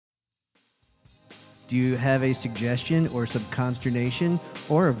Do you have a suggestion or some consternation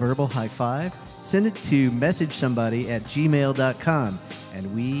or a verbal high five? Send it to messagesomebody@gmail.com,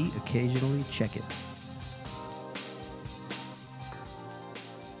 and we occasionally check it.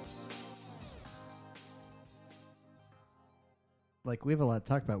 Like, we have a lot to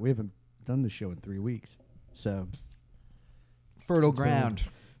talk about. We haven't done the show in 3 weeks, so Fertile ground.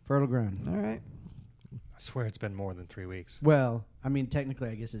 fertile ground. All right. I swear it's been more than 3 weeks. Well, I mean, technically,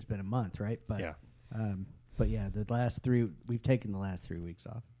 I guess it's been a month, right? But Yeah. But yeah, we've taken the last 3 weeks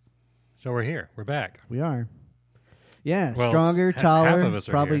off. So we're here. We're back. We are. Yeah, Well, stronger, half taller, of us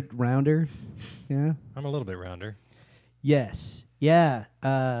are probably here. rounder. Yeah. I'm a little bit rounder. Yes. Yeah.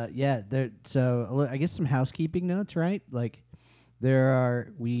 Yeah. So I guess some housekeeping notes, right? Like,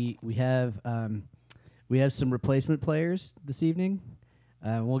 we have some replacement players this evening.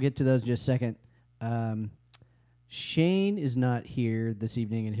 We'll get to those in just a second. Shane is not here this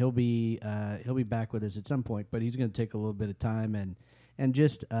evening, and he'll be back with us at some point. But he's going to take a little bit of time and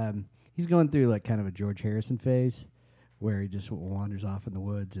just he's going through like kind of a George Harrison phase, where he just wanders off in the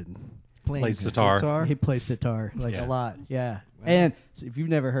woods and Plays sitar. he plays sitar like Yeah. a lot. Yeah, Wow. and so if you've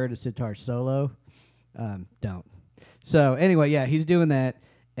never heard a sitar solo, don't. So anyway, yeah, he's doing that.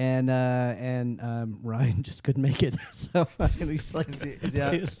 And Ryan just couldn't make it, so he's like, Is he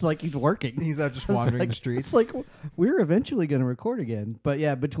out? it's like he's working. He's out just It's wandering like- the streets. It's like we're eventually going to record again, but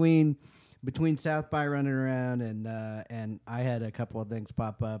yeah, between South by running around and I had a couple of things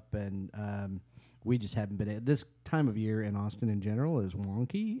pop up, and we just haven't been. This time of year in Austin in general is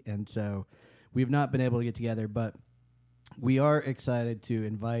wonky, and so we've not been able to get together. But we are excited to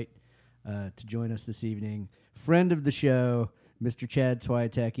invite to join us this evening, friend of the show, Mr. Chad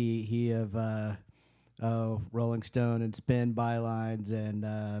Swiatek. He of Rolling Stone and Spin bylines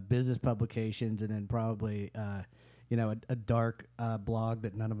and business publications, and then probably a dark blog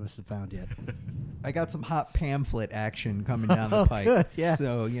that none of us have found yet. I got some hot pamphlet action coming down the pike. Good, yeah.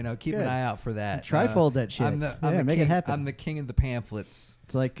 So, keep Good. an eye out for that. Trifold that shit. I'm the Make king, it happen. I'm the king of the pamphlets.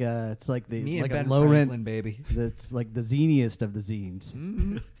 It's like Me like and a Ben low Franklin, rent. baby. That's like the ziniest of the zines.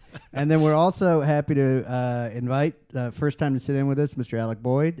 Mm-hmm. And then we're also happy to invite first time to sit in with us, Mr. Alec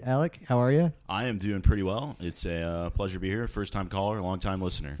Boyd. Alec, how are you? I am doing pretty well. It's a pleasure to be here. First time caller, long time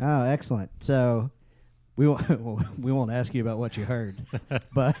listener. Oh, excellent. So we won't ask you about what you heard,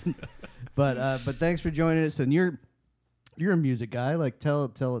 but thanks for joining us. And you're a music guy. Like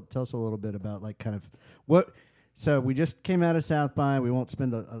tell us a little bit about like kind of what. So we just came out of South by. We won't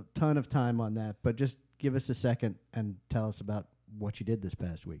spend a ton of time on that, but just give us a second and tell us about what you did this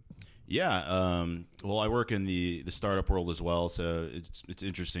past week. Yeah. Well, I work in the startup world as well, so it's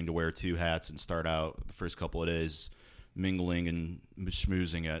interesting to wear two hats and start out the first couple of days mingling and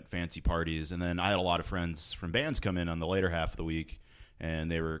schmoozing at fancy parties. And then I had a lot of friends from bands come in on the later half of the week, and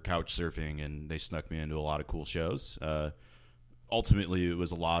they were couch surfing, and they snuck me into a lot of cool shows. Ultimately, it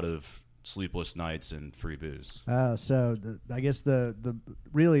was a lot of sleepless nights and free booze. So I guess the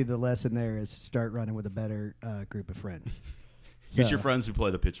really the lesson there is start running with a better group of friends. Get your friends who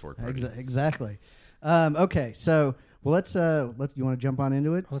play the pitchfork party. Exactly. Okay, so let's you want to jump on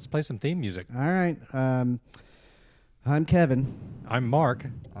into it? Let's play some theme music. All right. I'm Kevin. I'm Mark.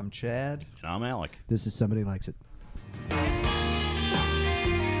 I'm Chad. And I'm Alec. This is Somebody Likes It.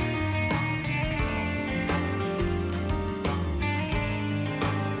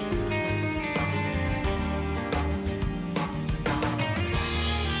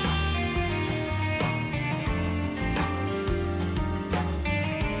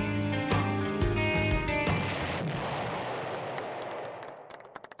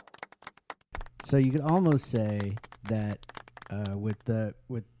 So you could almost say that with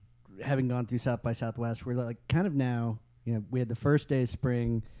having gone through South by Southwest, we're like kind of now, we had the first day of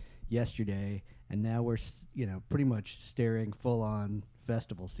spring yesterday, and now we're pretty much staring full on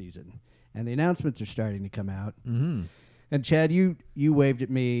festival season, and the announcements are starting to come out. Mm-hmm. And Chad, you waved at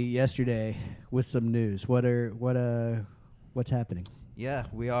me yesterday with some news. What's happening? Yeah,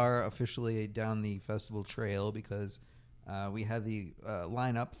 we are officially down the festival trail because we have the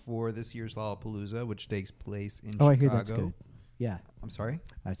lineup for this year's Lollapalooza, which takes place in Chicago. I hear that's good. Yeah, I'm sorry?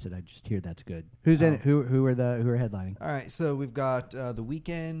 I said I just hear that's good. Who's in it? Who are headlining? All right, so we've got The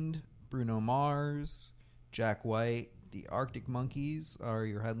Weeknd, Bruno Mars, Jack White, the Arctic Monkeys are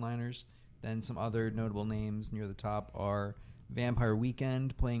your headliners. Then some other notable names near the top are Vampire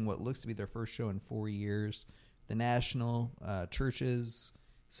Weekend, playing what looks to be their first show in 4 years, The National, Churches,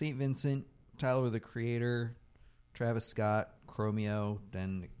 St. Vincent, Tyler the Creator, Travis Scott, Chromeo,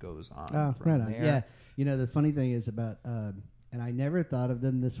 then it goes on from right on. there. Yeah, the funny thing is about, and I never thought of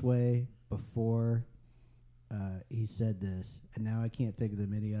them this way before he said this, and now I can't think of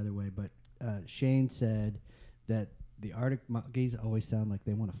them any other way, but Shane said that the Arctic Monkeys always sound like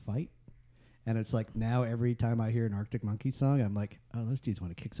they want to fight. And it's like now every time I hear an Arctic Monkeys song, I'm like, oh, those dudes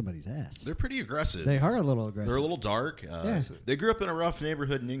want to kick somebody's ass. They're pretty aggressive. They are a little aggressive. They're a little dark. They grew up in a rough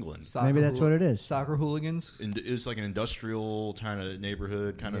neighborhood in England. Maybe that's what it is. Soccer hooligans. It's like an industrial kind of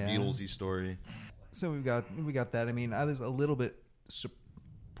neighborhood, kind of Beatlesy story. So we got that. I mean, I was a little bit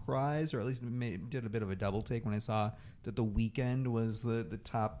surprised, or at least did a bit of a double take when I saw that The Weeknd was the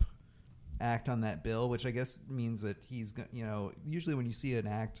top act on that bill, which I guess means that he's, usually when you see an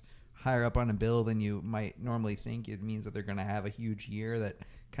act higher up on a bill than you might normally think, it means that they're going to have a huge year, that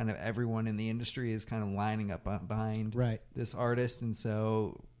kind of everyone in the industry is kind of lining up behind this artist. And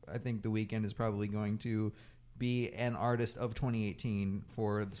so I think The Weeknd is probably going to be an artist of 2018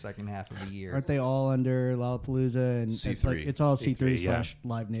 for the second half of the year. Aren't they all under Lollapalooza and C3? It's all C3 yeah. /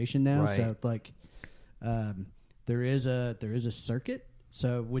 Live Nation now. Right. So like, there is a circuit.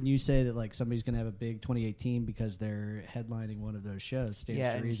 So when you say that like somebody's going to have a big 2018 because they're headlining one of those shows,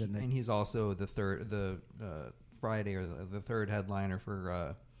 stands to reason. And he's also the Friday or the third headliner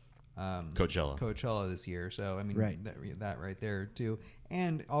for Coachella this year. So I mean, that right there too.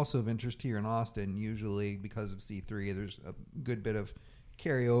 And also of interest here in Austin, usually because of C3, there's a good bit of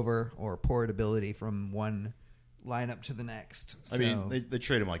carryover or portability from one lineup to the next. So, I mean, they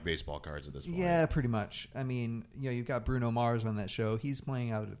trade them like baseball cards at this point. Yeah, pretty much. I mean, you've got Bruno Mars on that show. He's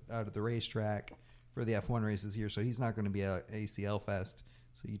playing out at the racetrack for the F1 races here, so he's not going to be at ACL Fest.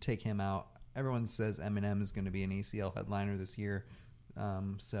 So you take him out. Everyone says Eminem is going to be an ACL headliner this year.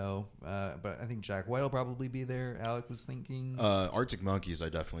 But I think Jack White will probably be there. Alec was thinking Arctic Monkeys, I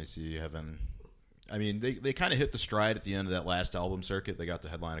definitely see having. I mean, they kind of hit the stride at the end of that last album circuit. They got to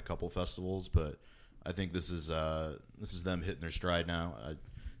headline a couple festivals, but I think this is them hitting their stride now.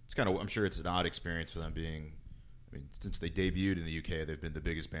 It's kind of, I'm sure it's an odd experience for them being. I mean, since they debuted in the UK, they've been the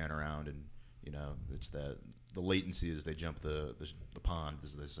biggest band around, and it's the latency as they jump the pond,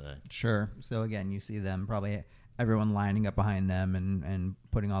 as they say. Sure. So again, you see them probably everyone lining up behind them and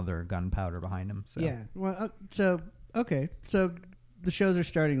putting all their gunpowder behind them. So. Yeah. Well, so the shows are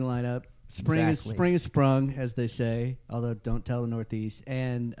starting to line up. Spring is sprung, as they say. Although don't tell the Northeast.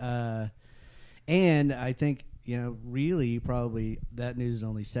 And I think really probably that news is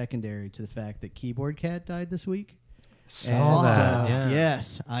only secondary to the fact that Keyboard Cat died this week. Saw that. Yeah.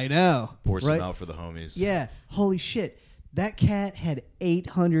 Yes, I know. Pour some out for the homies. Yeah. Holy shit. That cat had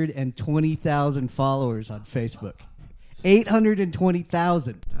 820,000 followers on Facebook.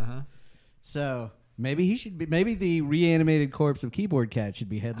 820,000. Uh-huh. So maybe he should be. Maybe the reanimated corpse of Keyboard Cat should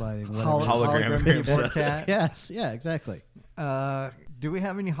be headlining Hologram Keyboard Cat. Yes. Yeah. Exactly. Do we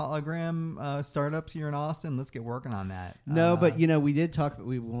have any hologram startups here in Austin? Let's get working on that. No, but we did talk.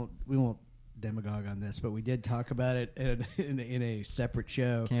 We won't demagogue on this, but we did talk about it in a separate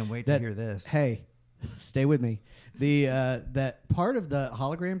show. Can't wait to hear this. Hey, stay with me. That part of the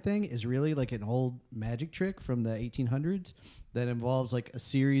hologram thing is really like an old magic trick from the 1800s that involves like a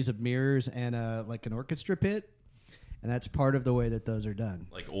series of mirrors and like an orchestra pit, and that's part of the way that those are done.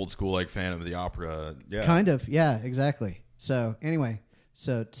 Like old school, like Phantom of the Opera. Yeah, kind of. Yeah, exactly. So anyway.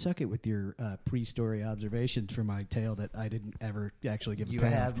 So suck it with your pre-story observations for my tale that I didn't ever actually give a payoff to.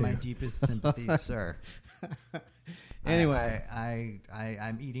 You have my deepest sympathies, sir. Anyway.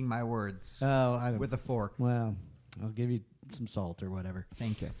 I'm eating my words with a fork. Well, I'll give you some salt or whatever.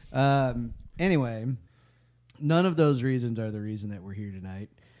 Thank you. Anyway, none of those reasons are the reason that we're here tonight.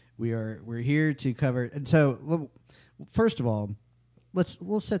 We're here to cover. And so, first of all,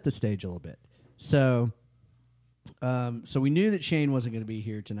 we'll set the stage a little bit. So we knew that Shane wasn't going to be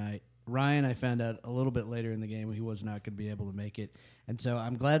here tonight. Ryan, I found out a little bit later in the game he was not going to be able to make it. And so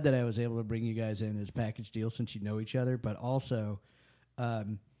I'm glad that I was able to bring you guys in as package deal since you know each other. But also,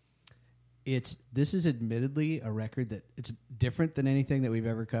 this is admittedly a record that it's different than anything that we've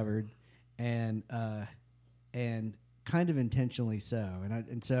ever covered, and kind of intentionally so.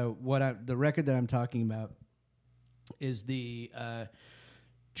 And so the record that I'm talking about is the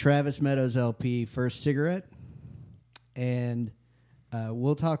Travis Meadows LP, First Cigarette. And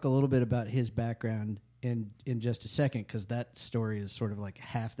we'll talk a little bit about his background in just a second, because that story is sort of like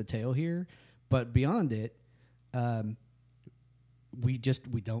half the tale here. But beyond it, we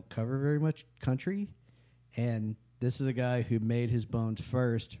don't cover very much country, and this is a guy who made his bones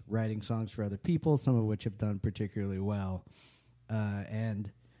first writing songs for other people, some of which have done particularly well,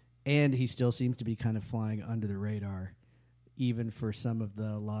 and he still seems to be kind of flying under the radar, even for some of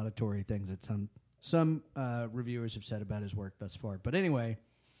the laudatory things that some reviewers have said about his work thus far. But anyway,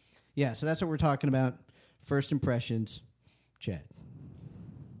 yeah, so that's what we're talking about. First impressions, Chad.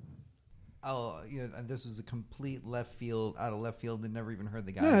 this was a complete out of left field, and never even heard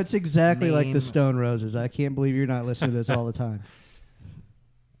the guy. No, it's exactly like the Stone Roses. I can't believe you're not listening to this all the time.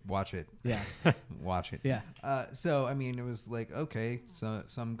 Watch it. Yeah. Watch it. Yeah. So I mean, it was like, okay, so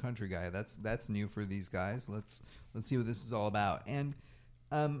some country guy. That's new for these guys. Let's see what this is all about. And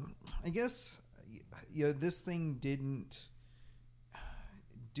I guess this thing didn't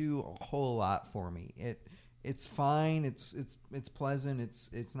do a whole lot for me. It's fine. It's pleasant.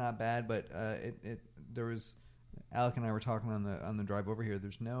 It's not bad. But there was Alec and I were talking on the drive over here.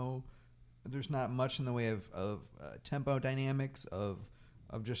 There's not much in the way of tempo dynamics of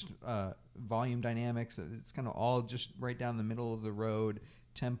just volume dynamics. It's kind of all just right down the middle of the road,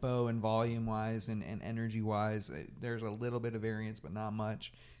 tempo and volume wise and energy wise. There's a little bit of variance, but not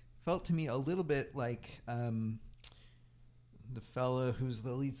much. Felt to me a little bit like the fella who's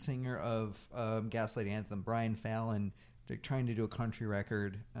the lead singer of Gaslight Anthem, Brian Fallon, trying to do a country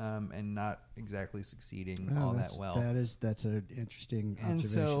record and not exactly succeeding all that well. That's an interesting observation. And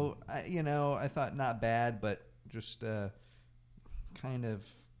so I thought not bad, but just kind of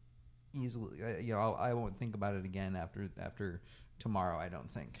easily. I won't think about it again after tomorrow. I don't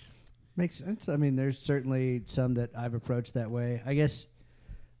think. Makes sense. I mean, there's certainly some that I've approached that way. I guess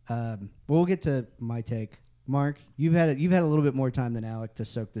we'll get to my take. Mark, you've had a little bit more time than Alec to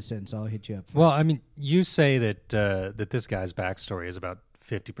soak this in, so I'll hit you up first. Well, I mean, you say that this guy's backstory is about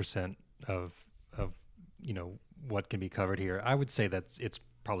 50% of what can be covered here. I would say that it's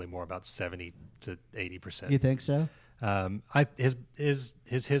probably more about 70 to 80%. You think so? His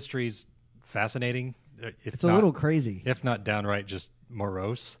history's fascinating. It's a little crazy, if not downright just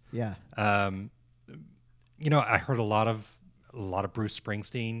morose. Yeah. I heard a lot of Bruce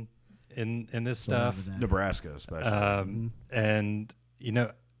Springsteen in this stuff. Nebraska, especially. And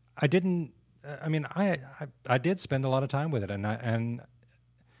I didn't. I mean, I did spend a lot of time with it, and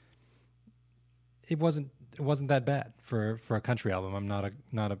it wasn't that bad for a country album. I'm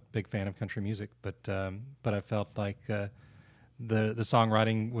not a big fan of country music, but I felt like the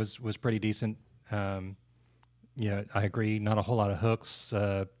songwriting was pretty decent. I agree. Not a whole lot of hooks.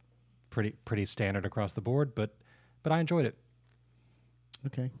 Pretty standard across the board, but I enjoyed it.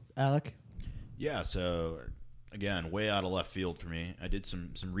 Okay, Alec. Yeah. So again, way out of left field for me. I did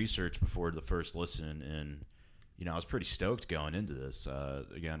some research before the first listen, and I was pretty stoked going into this.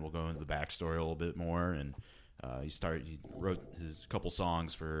 Again, we'll go into the backstory a little bit more, and he wrote his couple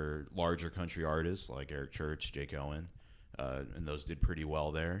songs for larger country artists like Eric Church, Jake Owen, and those did pretty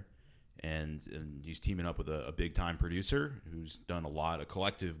well there. And he's teaming up with a big time producer who's done a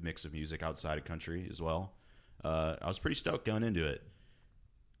collective mix of music outside of country as well. I was pretty stoked going into it.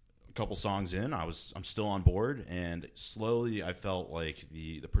 A couple songs in, I'm still on board, and slowly I felt like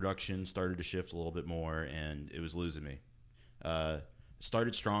the production started to shift a little bit more, and it was losing me. It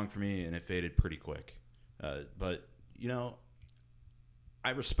started strong for me, and it faded pretty quick. But I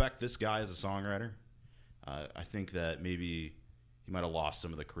respect this guy as a songwriter. I think that maybe he might have lost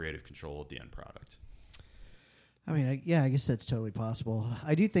some of the creative control of the end product. I mean, I guess that's totally possible.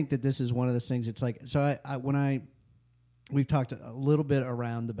 I do think that this is one of those things. It's like, so we've talked a little bit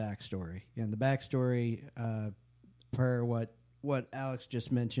around the backstory, and the backstory, per what Alex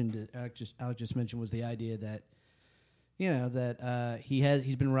just mentioned. Alex just mentioned was the idea that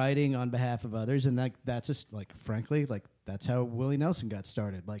he's been writing on behalf of others, and that's just frankly that's how Willie Nelson got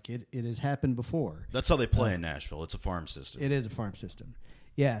started. Like it has happened before. That's how they play in Nashville. It's a farm system. It is a farm system.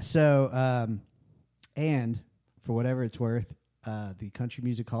 Yeah. So and for whatever it's worth, the Country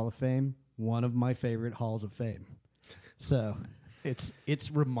Music Hall of Fame, one of my favorite halls of fame. So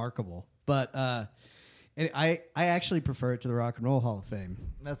it's remarkable, but I actually prefer it to the Rock and Roll Hall of Fame.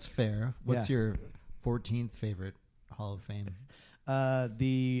 That's fair. What's your 14th favorite Hall of Fame?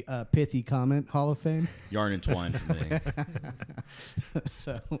 The Pithy Comment Hall of Fame. Yarn and Twine for me.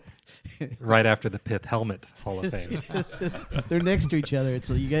 So right after the Pith Helmet Hall of Fame. They're next to each other.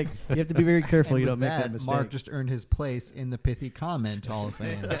 It's you have to be very careful you don't make that mistake. Mark just earned his place in the Pithy Comment Hall of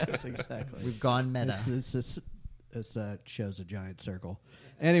Fame. Yes, exactly. We've gone meta. This shows a giant circle.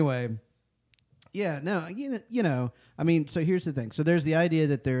 Anyway, yeah, no, I mean, so here's the thing. So there's the idea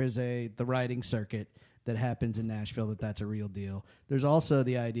that there is the writing circuit that happens in Nashville, that's a real deal. There's also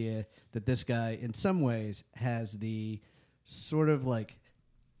the idea that this guy, in some ways, has the sort of like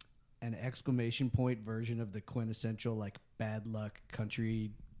an exclamation point version of the quintessential bad luck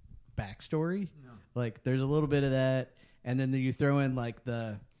country backstory. No. Like there's a little bit of that, and then you throw in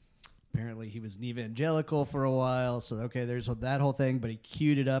apparently he was an evangelical for a while, so okay, there's that whole thing, but he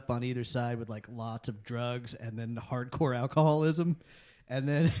queued it up on either side with lots of drugs and then hardcore alcoholism, and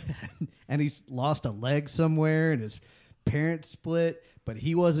then and he's lost a leg somewhere and his parents split, but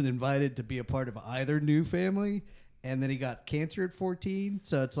he wasn't invited to be a part of either new family. And then he got cancer at 14.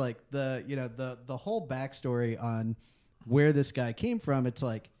 So it's like the whole backstory on where this guy came from. It's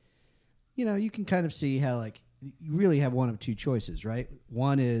like, you can kind of see how like you really have one of two choices, right?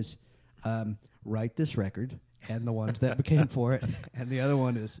 One is write this record and the ones that became for it, and the other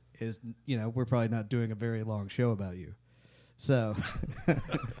one is we're probably not doing a very long show about you. So,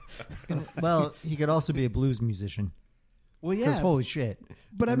 well, he could also be a blues musician. Well, yeah. Because holy shit.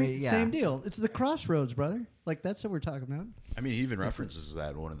 But I mean, same deal. It's the crossroads, brother. Like, that's what we're talking about. I mean, he even references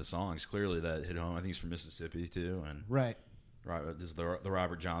that in one of the songs. Clearly, that hit home. I think he's from Mississippi, too. And right. There's the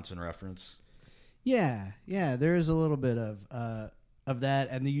Robert Johnson reference. Yeah. There is a little bit of that.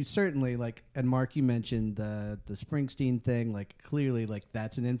 And you certainly, like, and Mark, you mentioned the Springsteen thing. Like, clearly, like,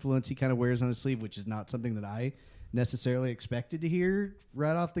 that's an influence he kind of wears on his sleeve, which is not something that I necessarily expected to hear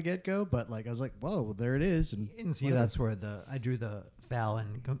right off the get-go, but like I was like, whoa, well, there it is. And see, that's where I drew the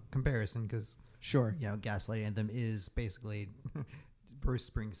Fallon comparison, because sure, Gaslight Anthem is basically Bruce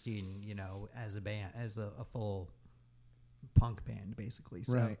Springsteen, as a band, as a full punk band, basically.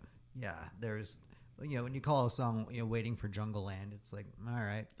 So right. Yeah, there's when you call a song Waiting for Jungle Land, it's like, all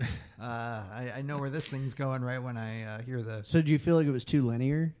right, I know where this thing's going right when I hear the. So do you feel like it was too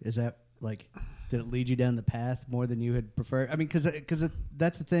linear? Is that like, did it lead you down the path more than you had preferred? I mean, because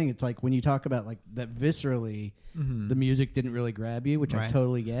that's the thing. It's like when you talk about like that viscerally, the music didn't really grab you, which I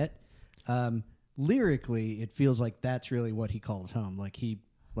totally get. Lyrically, it feels like that's really what he calls home. Like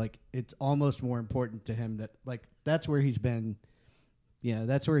it's almost more important to him that like that's where he's been. Yeah,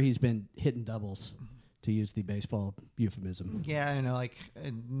 that's where he's been hitting doubles, to use the baseball euphemism. Yeah, I know. Like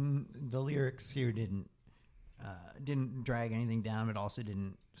the lyrics here didn't drag anything down, but also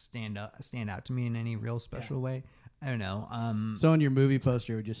didn't stand out to me in any real special way. I don't know. So on your movie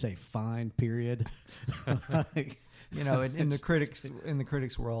poster, it would just say "fine," period. Like, in the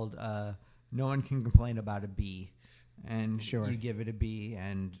critics world, no one can complain about a B, and you give it a B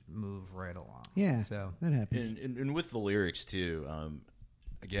and move right along. Yeah, so that happens. And with the lyrics too.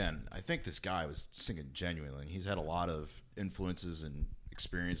 Again, I think this guy was singing genuinely. He's had a lot of influences and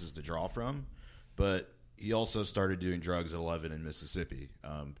experiences to draw from, but he also started doing drugs at 11 in Mississippi.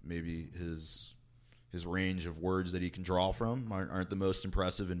 Maybe his range of words that he can draw from aren't the most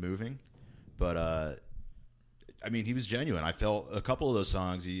impressive and moving, but I mean, he was genuine. I felt a couple of those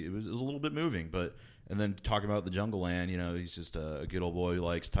songs. It was a little bit moving, and then talking about the Jungle Land, he's just a good old boy who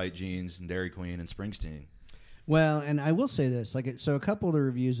likes tight jeans and Dairy Queen and Springsteen. Well, and I will say this, so a couple of the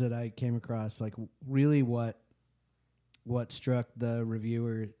reviews that I came across, like really what struck the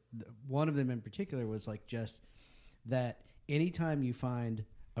reviewer, one of them in particular was like just that anytime you find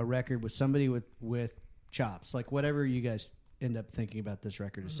a record with somebody with chops, like whatever you guys end up thinking about this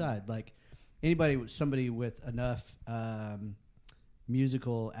record aside, like somebody with enough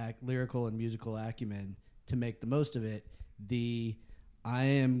lyrical and musical acumen to make the most of it, I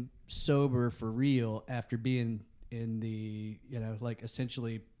am sober for real after being in the, like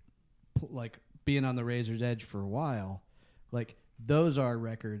essentially like being on the razor's edge for a while. Like those are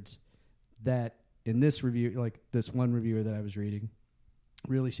records that in this review, like this one reviewer that I was reading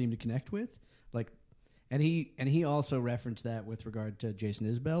really seemed to connect with. Like, and he also referenced that with regard to Jason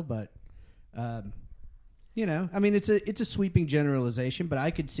Isbell, but I mean, it's a sweeping generalization, but I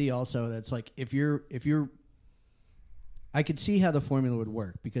could see also that's like, if you're I could see how the formula would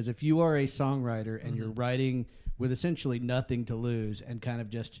work, because if you are a songwriter and you're writing with essentially nothing to lose and kind of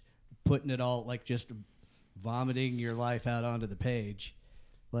just putting it all, like just vomiting your life out onto the page,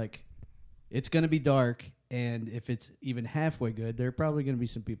 like it's going to be dark. And if it's even halfway good, there are probably going to be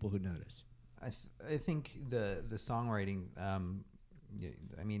some people who notice. I think the songwriting,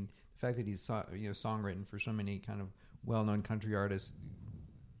 I mean, the fact that he's songwritten for so many kind of well-known country artists,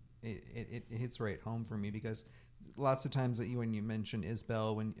 it hits right home for me, because lots of times when you mention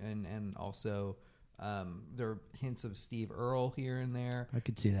Isbell and also there are hints of Steve Earle here and there. I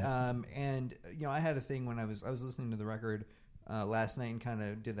could see that. And I had a thing when I was listening to the record last night and kind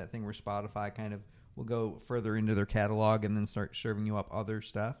of did that thing where Spotify kind of will go further into their catalog and then start serving you up other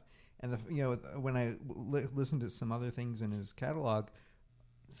stuff. And when I listened to some other things in his catalog,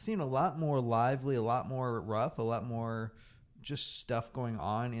 it seemed a lot more lively, a lot more rough, a lot more just stuff going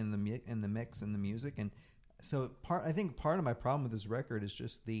on in the mix and the music. And so I think part of my problem with this record is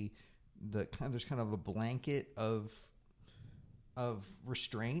just the there's kind of a blanket of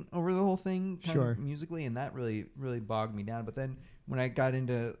restraint over the whole thing, kind of musically, and that really bogged me down. But then when I got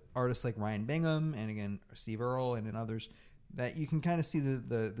into artists like Ryan Bingham and again Steve Earle and others, that you can kind of see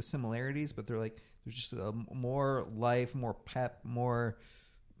the similarities, but there's just more life, more pep, more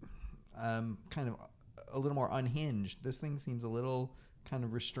kind of a little more unhinged. This thing seems a little kind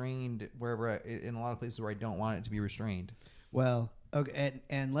of restrained wherever in a lot of places where I don't want it to be restrained. Well, okay,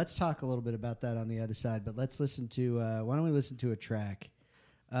 and let's talk a little bit about that on the other side. But let's listen to. Why don't we listen to a track?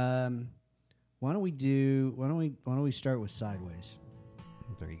 Why don't we start with Sideways?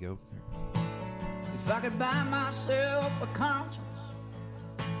 There you go. If I could buy myself a conscience,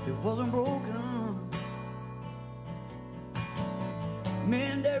 it wasn't broken.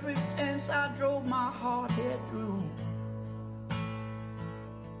 Mend every fence I drove my hard head through.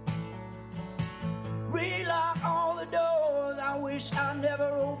 Relock all the doors I wish I never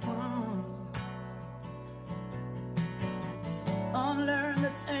opened. Unlearn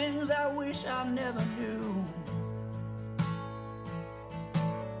the things I wish I never knew.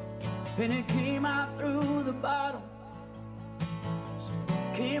 And it came out through the bottom,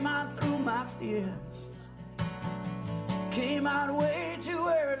 came out through my fears, came out way too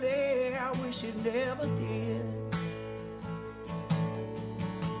early, I wish it never did.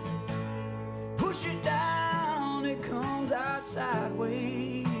 Push it down, it comes out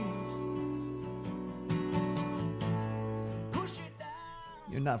sideways. Push it down.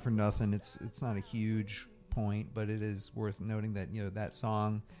 You're not for nothing. It's not a huge point, but it is worth noting that that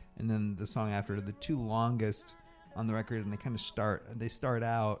song and then the song after are the two longest on the record, and they start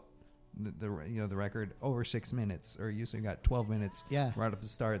out the record over 6 minutes, or usually got 12 minutes right off the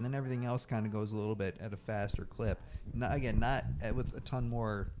start, and then everything else kind of goes a little bit at a faster clip. Not with a ton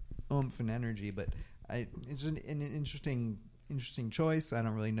more oomph and energy, but it's an interesting choice. I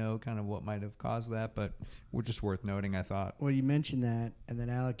don't really know kind of what might have caused that, but we're just worth noting, I thought. Well, you mentioned that, and then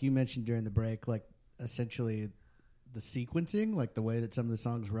Alec, you mentioned during the break, like essentially the sequencing, like the way that some of the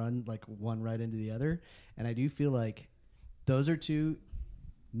songs run, like one right into the other, and I do feel like those are two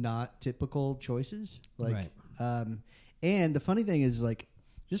not typical choices. Like, right. And the funny thing is, like,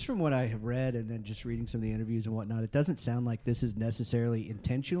 just from what I have read and then just reading some of the interviews and whatnot, it doesn't sound like this is necessarily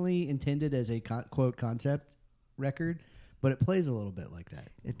intentionally intended as a quote concept record, but it plays a little bit like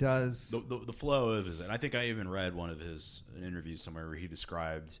that. It does. The flow of it, and I think I even read one of his interviews somewhere where he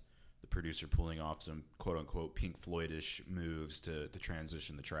described the producer pulling off some quote unquote Pink Floyd-ish moves to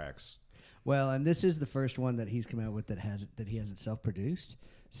transition the tracks. Well, and this is the first one that he's come out with that he hasn't self-produced.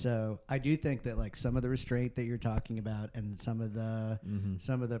 So I do think that like some of the restraint that you're talking about and some of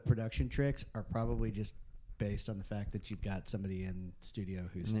the production tricks are probably just based on the fact that you've got somebody in studio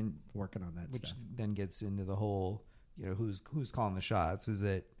who's working on that stuff. Which then gets into the whole, who's calling the shots? Is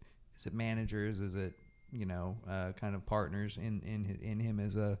it managers? Is it kind of partners in him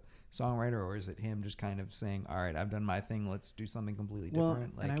as a songwriter, or is it him just kind of saying, all right, I've done my thing, let's do something completely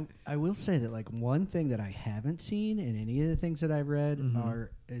different? Well, and I will say that like one thing that I haven't seen in any of the things that I've read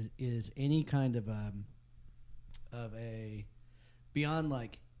is any kind of a beyond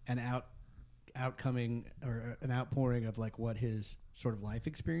like an outcoming or an outpouring of like what his sort of life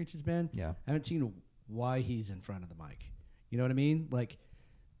experience has been. Yeah, I haven't seen why he's in front of the mic. You know what I mean? Like,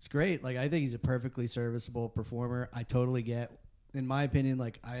 it's great. Like, I think he's a perfectly serviceable performer. I totally get, in my opinion,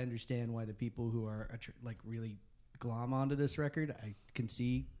 like, I understand why the people who are like really glom onto this record. I can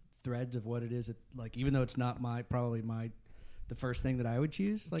see threads of what it is. Like, even though it's not the first thing that I would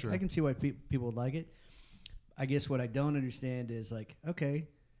choose, like, sure. I can see why people would like it. I guess what I don't understand is like, okay,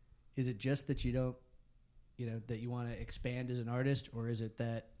 is it just that you don't, that you want to expand as an artist, or is it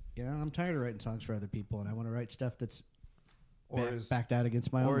that, I'm tired of writing songs for other people and I want to write stuff that's backed out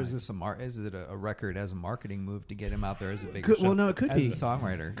against my own. Or is this is it a record as a marketing move to get him out there as a big well, no, it could be as a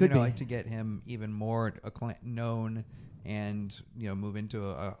songwriter. Could be like to get him even more known and move into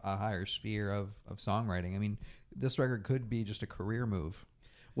a higher sphere of songwriting. I mean, this record could be just a career move.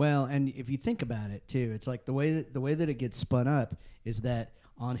 Well, and if you think about it too, it's like the way that it gets spun up is that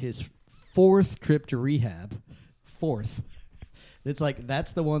on his fourth trip to rehab, it's like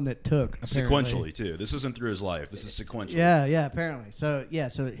that's the one that took sequentially too. This isn't through his life. This is sequentially. Yeah, apparently. So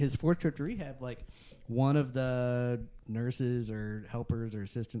his fourth trip to rehab, like one of the nurses or helpers or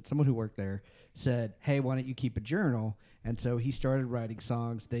assistants, someone who worked there, said, "Hey, why don't you keep a journal?" And so he started writing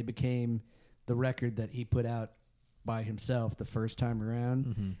songs. They became the record that he put out by himself the first time around.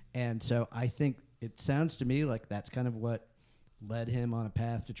 Mm-hmm. And so I think it sounds to me like that's kind of what led him on a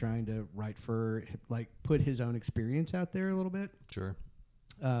path to trying to write for, like, put his own experience out there a little bit. Sure.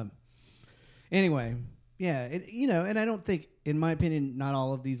 Anyway, yeah, and I don't think, in my opinion, not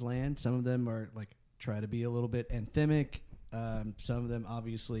all of these land. Some of them are like try to be a little bit anthemic. Some of them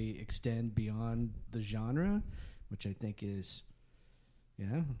obviously extend beyond the genre, which I think is,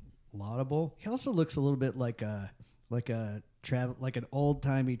 laudable. He also looks a little bit like a like an old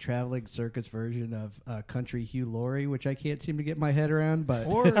timey traveling circus version of country Hugh Laurie, which I can't seem to get my head around. But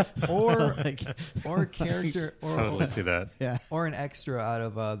or like, or a character, or Totally see that. yeah. or an extra out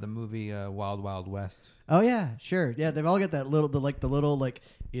of the movie Wild Wild West. Oh yeah, sure. Yeah, they've all got that little,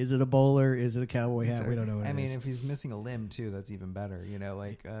 is it a bowler? Is it a cowboy hat? We don't know what I it mean, is. if he's missing a limb too, that's even better. You know,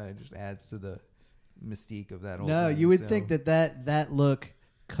 like it just adds to the mystique of that whole No, thing. you would So- think that look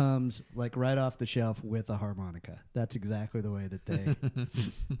comes like right off the shelf with a harmonica. That's exactly the way that they.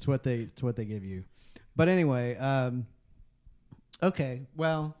 it's what they give you. But anyway, okay.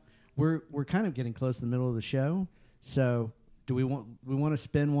 Well, we're kind of getting close to the middle of the show, so. Do we want to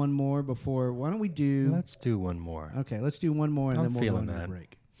spin one more before? Why don't we do? Let's do one more. Okay, let's do one more, and I'm then we'll go feeling into a that.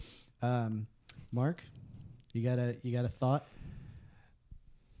 break. Mark, you got a thought?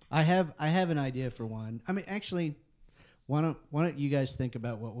 I have an idea for one. I mean, actually, why don't you guys think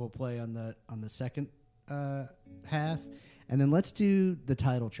about what we'll play on the second half, and then let's do the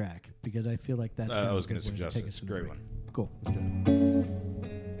title track because I feel like that's. I was going to suggest take it. us It's a into the great break. one. Cool, let's do it.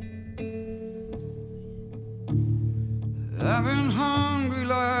 I've been hungry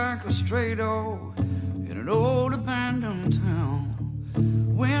like a stray dog in an old abandoned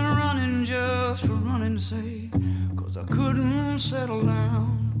town. Went running just for running's sake, 'cause I couldn't settle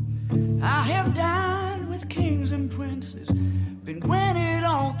down. I have dined with kings and princes, been granted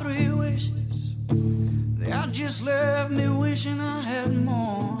all 3 wishes. They all just left me wishing I had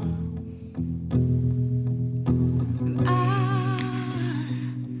more.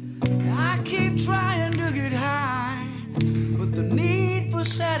 And I keep trying to get high, but the need for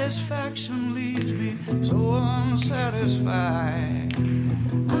satisfaction leaves me so unsatisfied.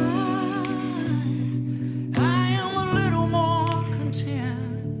 I am a little more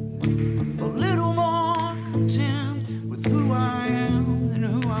content, a little more content with who I am than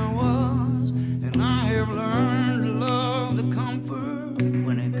who I was. And I have learned to love the comfort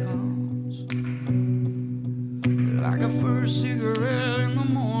when it comes, like a first cigarette in the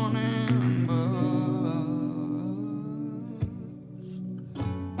morning buzz.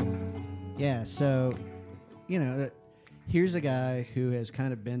 Yeah, so, here's a guy who has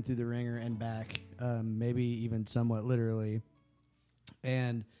kind of been through the ringer and back, maybe even somewhat literally,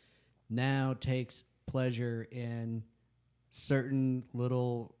 and now takes pleasure in certain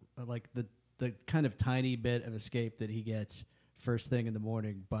little, like the kind of tiny bit of escape that he gets first thing in the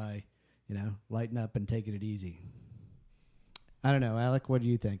morning by, lighting up and taking it easy. I don't know, Alec, what do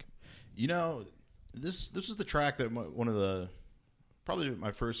you think? This is the track that one of the probably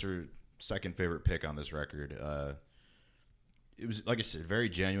my first or second favorite pick on this record. It was, like I said, very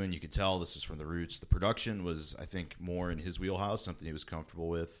genuine. You could tell this is from the roots. The production was, I think, more in his wheelhouse, something he was comfortable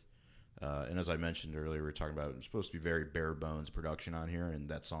with. And as I mentioned earlier, we were talking about it's supposed to be very bare bones production on here, and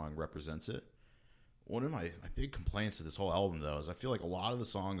that song represents it. One of my big complaints of this whole album, though, is I feel like a lot of the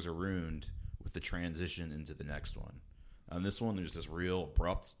songs are ruined with the transition into the next one. On this one, there's this real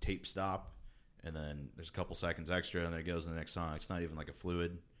abrupt tape stop, and then there's a couple seconds extra, and then it goes to the next song. It's not even like a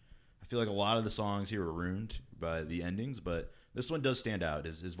fluid. I feel like a lot of the songs here are ruined by the endings, but this one does stand out.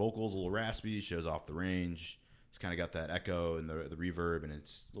 His vocal's a little raspy, shows off the range. It's kind of got that echo and the reverb, and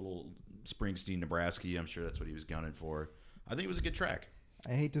it's a little Springsteen, Nebraska. I'm sure that's what he was gunning for. I think it was a good track.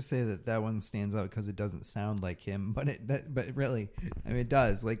 I hate to say that one stands out because it doesn't sound like him, but really, I mean, it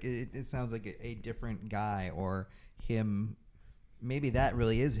does. Like it sounds like a different guy or him. Maybe that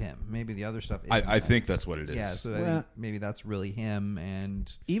really is him. Maybe the other stuff isn't I that. think that's what it is. Yeah, so I think maybe that's really him.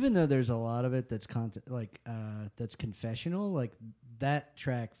 And Even though there's a lot of it that's that's confessional, like that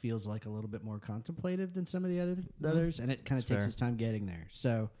track feels like a little bit more contemplative than some of the others, and it kind of That's takes fair. its time getting there.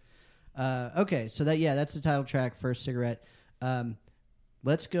 So, okay, so that's the title track, First Cigarette.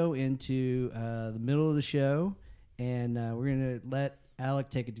 Let's go into the middle of the show, and we're gonna let Alec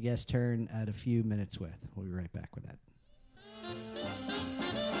take a guest turn at a few minutes with. We'll be right back with that.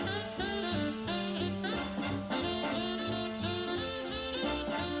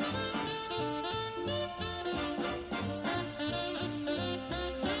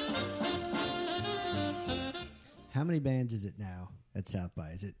 How many bands is it now at South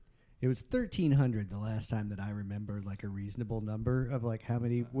by? It was 1,300 the last time that I remember, like a reasonable number of like how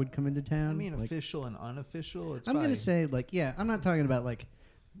many would come into town. I mean, like, official and unofficial. It's I'm going to probably- say I'm not talking about like,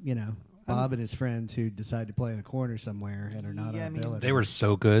 Bob and his friends who decide to play in a corner somewhere and are not Yeah, on I mean, billing. They were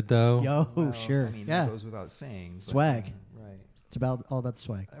so good, though. Yo, well, sure. I mean, yeah. that goes without saying. but, Swag. right. It's all about the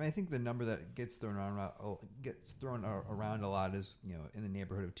swag. I mean, I think the number that gets thrown around a lot is in the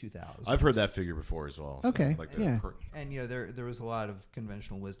neighborhood of 2,000. I've heard that figure before as well. So Okay, like yeah. And there was a lot of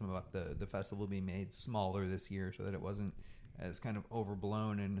conventional wisdom about the festival being made smaller this year so that it wasn't as kind of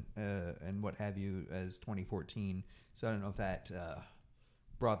overblown and what have you as 2014. So I don't know if that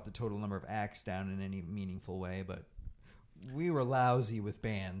brought the total number of acts down in any meaningful way, but we were lousy with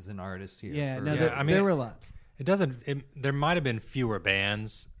bands and artists here. Yeah, there were lots. It doesn't. There might have been fewer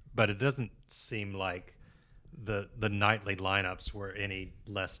bands, but it doesn't seem like the nightly lineups were any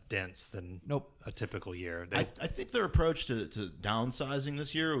less dense than a typical year. I think their approach to downsizing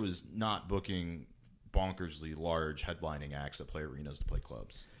this year was not booking bonkersly large headlining acts that play arenas to play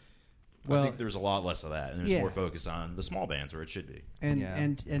clubs. Well, I think there's a lot less of that, and there's more focus on the small bands where it should be.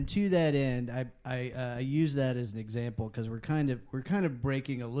 And to that end, I use that as an example because we're kind of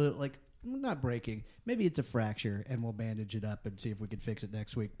breaking a little, like not breaking. Maybe it's a fracture, and we'll bandage it up and see if we can fix it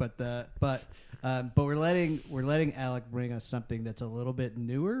next week. But we're letting Alec bring us something that's a little bit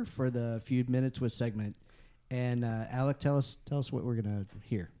newer for the Few Minutes with segment. And Alec, tell us what we're gonna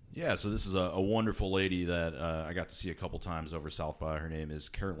hear. Yeah, so this is a wonderful lady that I got to see a couple times over South by. Her name is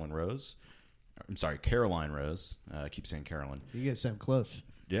Caroline Rose. I keep saying Carolyn. You guys sound close.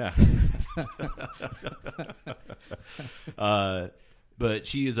 Yeah. But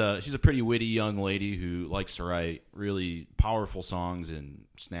she's a pretty witty young lady who likes to write really powerful songs in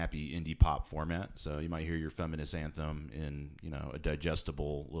snappy indie pop format. So you might hear your feminist anthem in, a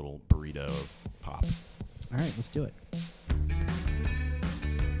digestible little burrito of pop. All right, let's do it.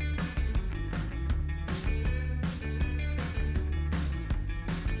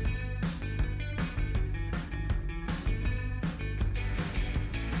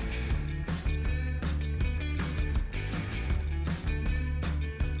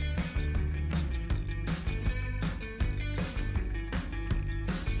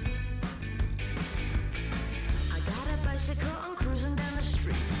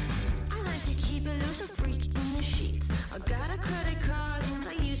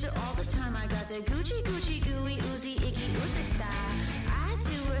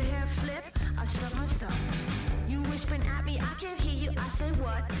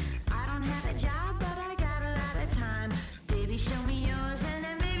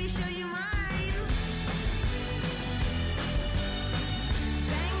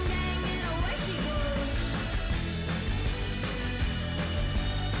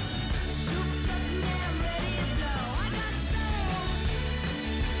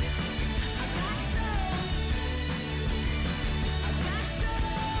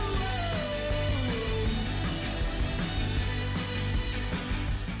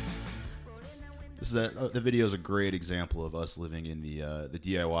 The video is a great example of us living in the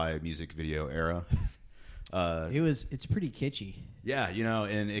DIY music video era. It's pretty kitschy. Yeah,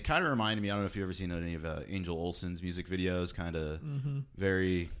 and it kind of reminded me. I don't know if you've ever seen any of Angel Olsen's music videos. Kind of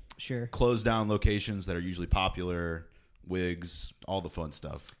very closed down locations that are usually popular, wigs, all the fun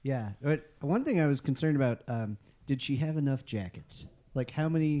stuff. Yeah, but one thing I was concerned about: did she have enough jackets? Like how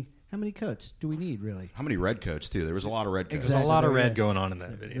many coats do we need, really? How many red coats, too? There was a lot of red coats. Exactly. There's a lot of red going on in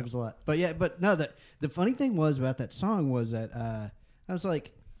that video. There was a lot. But no, the funny thing was about that song was that I was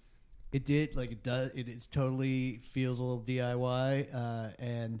like, it totally feels a little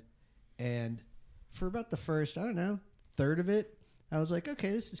DIY. And for about the first, I don't know, third of it, I was like, okay,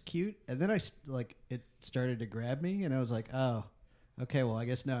 this is cute. And then it started to grab me, and I was like, oh, okay, well, I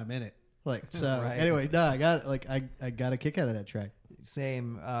guess now I'm in it. Right. Anyway, no, I got a kick out of that track.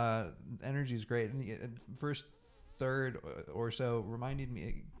 Same. Energy is great. And first third or so reminded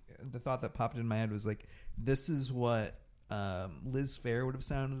me, the thought that popped in my head was like, this is what Liz Phair would have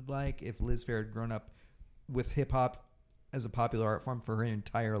sounded like if Liz Phair had grown up with hip hop as a popular art form for her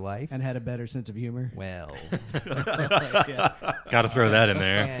entire life and had a better sense of humor. Well, got to throw that in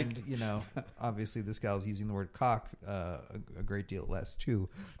there. And obviously this gal's using the word cock a great deal less too.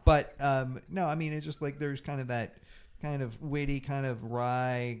 But no, I mean, it's just like there's kind of that kind of witty, kind of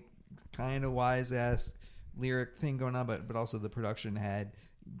wry, kind of wise ass lyric thing going on, but also the production had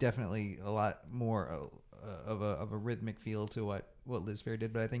definitely a lot more of a rhythmic feel to what Liz Phair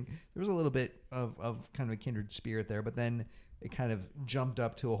did. But I think there was a little bit of kind of a kindred spirit there, but then it kind of jumped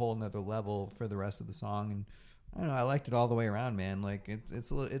up to a whole nother level for the rest of the song. And I don't know, I liked it all the way around, man. Like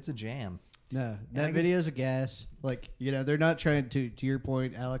it's a jam. No, that video's a gas. Like, they're not trying to your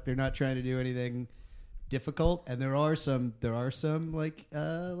point, Alec, they're not trying to do anything difficult, and there are some like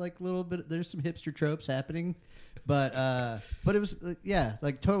little bit, there's some hipster tropes happening, but it was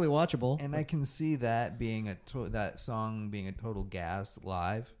like totally watchable. And I can see that being that song being a total gas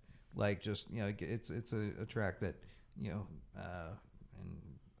live, like just it's a track that and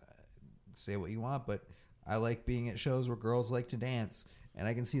say what you want, but I like being at shows where girls like to dance, and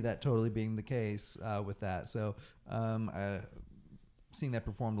I can see that totally being the case with that. So seeing that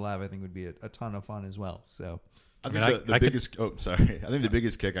performed live, I think would be a ton of fun as well. So I think the biggest. Oh, sorry. I think the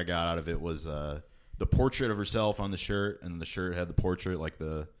biggest kick I got out of it was the portrait of herself on the shirt, and the shirt had the portrait, like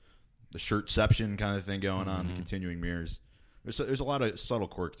the shirtception kind of thing going on, the continuing mirrors. There's a lot of subtle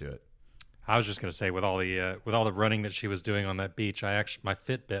quirk to it. I was just going to say, with all the running that she was doing on that beach, my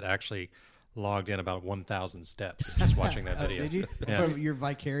Fitbit actually logged in about 1,000 steps just watching that video. Did you? Yeah. From your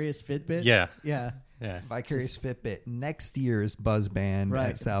vicarious Fitbit? Yeah. Yeah. Yeah. Vicarious Fitbit, next year's Buzz Band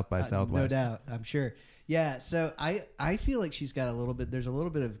at South by Southwest. No doubt, I'm sure. Yeah, so I feel like she's got there's a little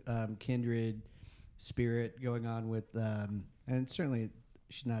bit of kindred spirit going on with, and certainly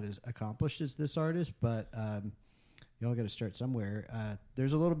she's not as accomplished as this artist, but y'all got to start somewhere.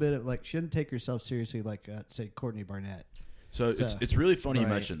 There's a little bit of, like, she doesn't take herself seriously like, say, Courtney Barnett. So it's really funny you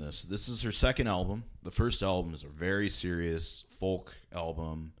mention this. This is her second album. The first album is a very serious folk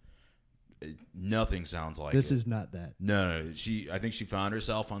album. Nothing sounds like this it. is not that. No. I think she found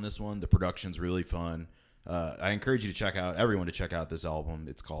herself on this one. The production's really fun. I encourage you to everyone to check out this album.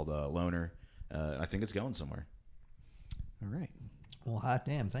 It's called Loner. I think it's going somewhere. All right. Well, hot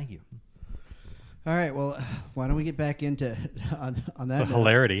damn, thank you. All right. Well, why don't we get back into on that The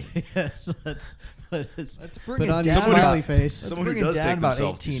hilarity. Yes, let's bring put it on down. your smiley face. Let's Someone bring who it does down take about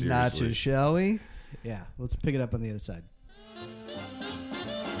themselves too 18 seriously. notches, shall we? Yeah, let's pick it up on the other side.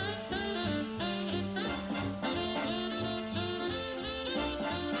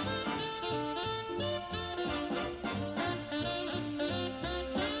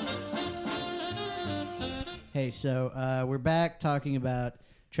 Hey, so we're back talking about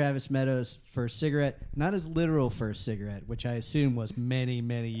Travis Meadows' first cigarette. Not his literal first cigarette, which I assume was many,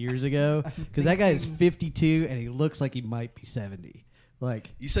 many years ago. Because that guy is 52 and he looks like he might be 70. Like,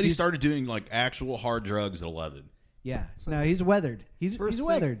 You said he started doing like actual hard drugs at 11. yeah. No, he's weathered. He's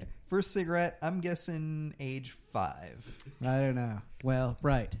weathered. First cigarette, I'm guessing age 5. I don't know. Well,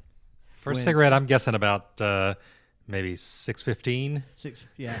 right. First cigarette, I'm guessing about maybe 6:15.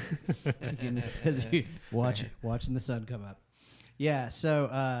 Yeah. As you watching the sun come up. Yeah.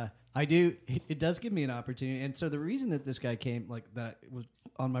 So I do. It does give me an opportunity, and so the reason that this guy came, like, that was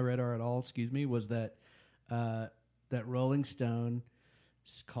on my radar at all, was that that Rolling Stone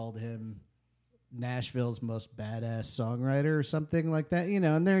called him Nashville's most badass songwriter or something like that,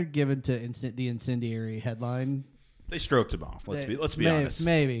 and they're given to the incendiary headline. They stroked him off. Let's be honest.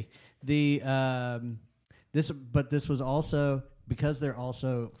 Maybe this was also because they're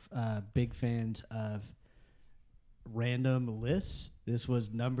also big fans of random lists. This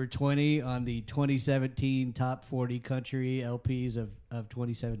was number 20 on the 2017 top 40 country LPs of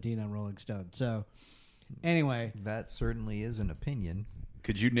 2017 on Rolling Stone. So anyway, that certainly is an opinion.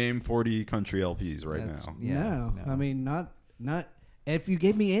 Could you name 40 country LPs right now? Yeah, no. I mean, not. If you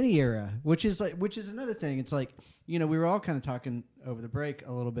gave me any era, which is another thing. It's like, we were all kind of talking over the break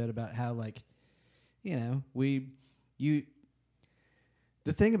a little bit about how, like, the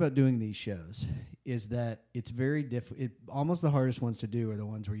thing about doing these shows is that it's very difficult. Almost the hardest ones to do are the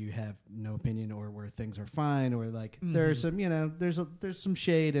ones where you have no opinion, or where things are fine, or like there's some, there's some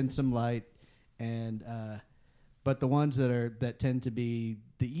shade and some light, and but the ones that tend to be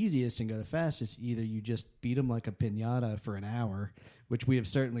the easiest and go the fastest, either you just beat them like a piñata for an hour, which we have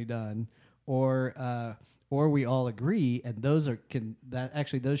certainly done, or we all agree, and those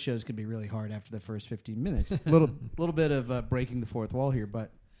shows can be really hard after the first 15 minutes. little bit of breaking the fourth wall here,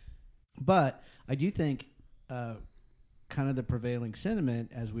 but I do think kind of the prevailing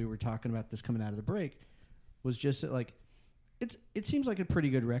sentiment as we were talking about this coming out of the break was just that, like, it seems like a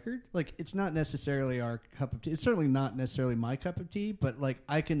pretty good record. Like, it's not necessarily our cup of tea. It's certainly not necessarily my cup of tea, but like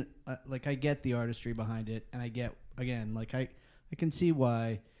I can I get the artistry behind it, and I get, again, like I can see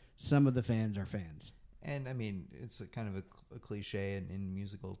why some of the fans are fans. And I mean, it's kind of a cliche in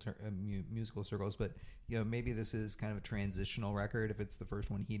musical circles, but maybe this is kind of a transitional record if it's the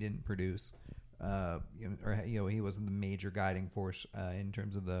first one he didn't produce, or he wasn't the major guiding force in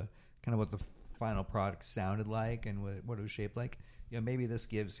terms of the kind of what the final product sounded like and what it was shaped like. Maybe this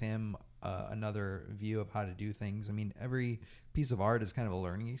gives him another view of how to do things. I mean, every piece of art is kind of a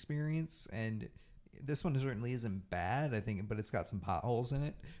learning experience, and this one certainly isn't bad, I think, but it's got some potholes in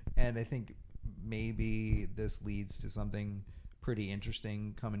it, and I think maybe this leads to something pretty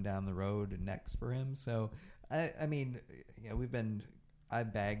interesting coming down the road next for him. So, I mean, I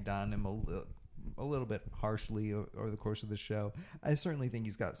bagged on him a little bit harshly over the course of the show. I certainly think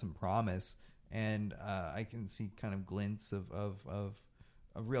he's got some promise, and I can see kind of glints of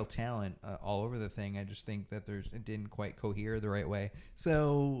real talent all over the thing. I just think that it didn't quite cohere the right way.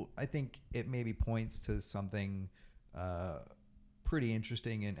 So I think it maybe points to something pretty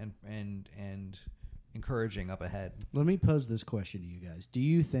interesting and encouraging up ahead. Let me pose this question to you guys. Do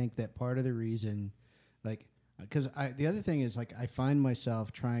you think that part of the reason, like, because the other thing is like I find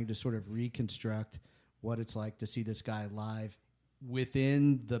myself trying to sort of reconstruct what it's like to see this guy live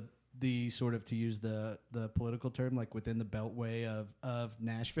within the sort of, to use the political term, like within the beltway of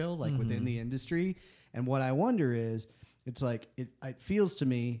Nashville, like within the industry. And what I wonder is, it's like it feels to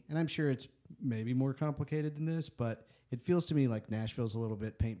me, and I'm sure it's maybe more complicated than this, but it feels to me like Nashville's a little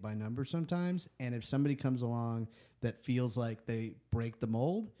bit paint by number sometimes. And if somebody comes along that feels like they break the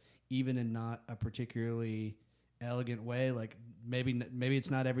mold, even in not a particularly elegant way, like maybe it's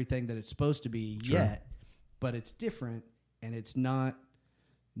not everything that it's supposed to be yet, but it's different, and it's not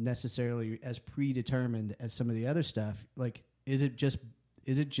necessarily as predetermined as some of the other stuff. Like, is it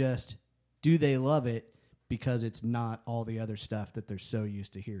just do they love it because it's not all the other stuff that they're so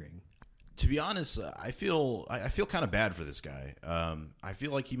used to hearing? To be honest, I feel kind of bad for this guy. I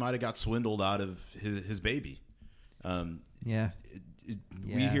feel like he might have got swindled out of his baby. We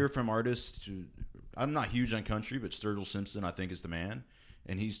hear from artists who, I'm not huge on country, but Sturgill Simpson I think is the man,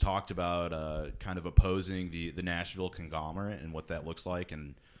 and he's talked about kind of opposing the Nashville conglomerate and what that looks like,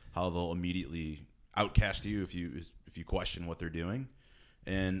 and how they'll immediately outcast you if you question what they're doing.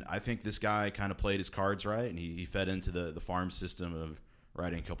 And I think this guy kind of played his cards right, and he fed into the farm system of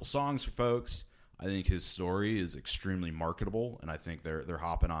writing a couple songs for folks. I think his story is extremely marketable, and I think they're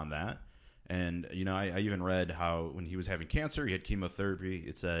hopping on that. And I even read how when he was having cancer, he had chemotherapy.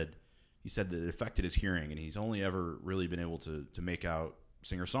 He said that it affected his hearing, and he's only ever really been able to make out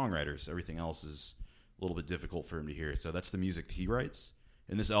singer-songwriters. Everything else is a little bit difficult for him to hear. So that's the music that he writes.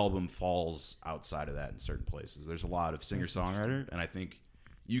 And this album falls outside of that in certain places. There's a lot of singer-songwriter, and I think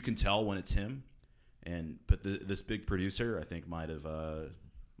you can tell when it's him. But this big producer, I think, might have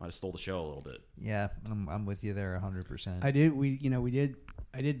stole the show a little bit. Yeah, I'm with you there 100%.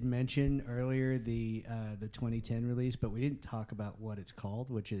 I did mention earlier the 2010 release, but we didn't talk about what it's called,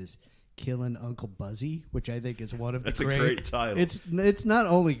 which is Killin' Uncle Buzzy, which I think is one of the That's a great title. It's not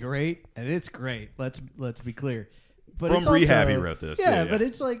only great, and it's great. Let's be clear. But From it's also, Rehab, he wrote this. Yeah, but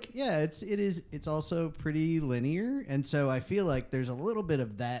it's like, it's also pretty linear, and so I feel like there's a little bit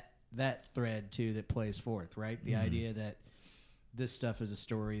of that thread too that plays forth, right? The idea that this stuff is a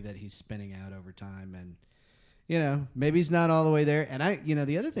story that he's spinning out over time, and maybe he's not all the way there. And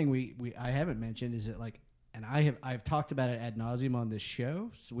the other thing I haven't mentioned is that, like, and I've talked about it ad nauseum on this show,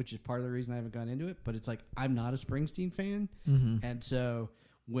 which is part of the reason I haven't gone into it. But it's like, I'm not a Springsteen fan, and so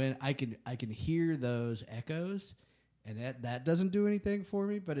when I can hear those echoes, and that doesn't do anything for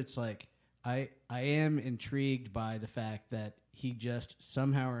me. But it's like I am intrigued by the fact that he just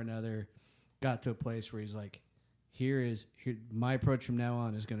somehow or another got to a place where he's like, here my approach from now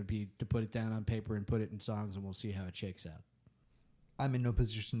on is going to be to put it down on paper and put it in songs, and we'll see how it shakes out. I'm in no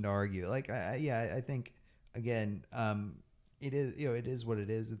position to argue. Like, I think again, it is what it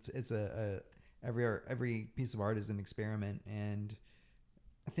is. It's every piece of art is an experiment, and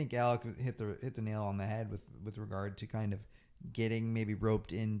I think Alec hit the nail on the head with regard to kind of getting maybe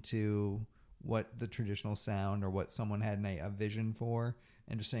roped into what the traditional sound or what someone had a vision for,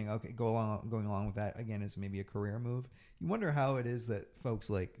 and just saying, okay, going along with that again is maybe a career move. You wonder how it is that folks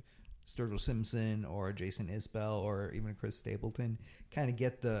like Sturgill Simpson or Jason Isbell or even Chris Stapleton kind of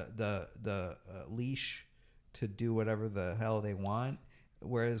get the leash to do whatever the hell they want,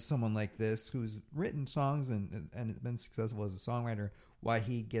 whereas someone like this who's written songs and been successful as a songwriter, why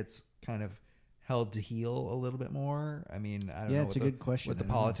he gets kind of held to heel a little bit more. I mean, I don't know. It's a good question. What the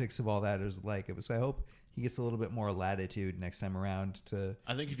politics of all that is like. So I hope he gets a little bit more latitude next time around.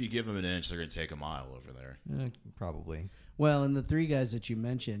 I think if you give him an inch, they're going to take a mile over there. Probably. Well, and the three guys that you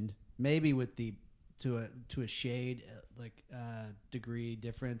mentioned, maybe with the to a shade degree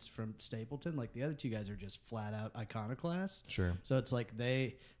difference from Stapleton, like the other two guys are just flat out iconoclasts. Sure. So it's like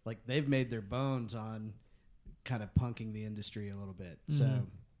they've made their bones on kind of punking the industry a little bit. So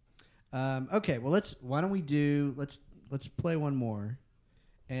okay, well let's play one more.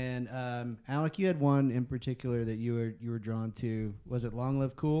 And Alec, you had one in particular that you were drawn to. Was it Long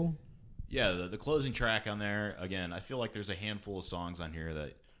Live Cool? Yeah, the closing track on there. Again, I feel like there's a handful of songs on here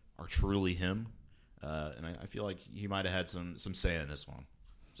that are truly him, and I feel like he might have had some say in this one.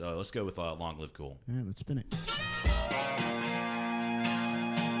 So let's go with Long Live Cool. All right, let's spin it.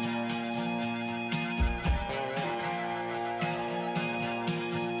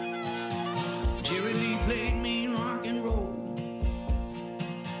 Jerry Lee played mean rock and roll.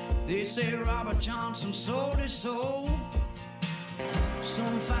 They say Robert Johnson sold his soul.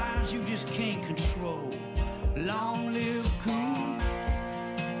 Some fires you just can't control. Long live cool.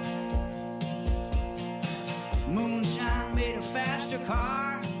 Moonshine made a faster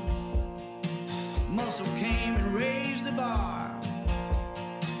car. Muscle came and raised the bar.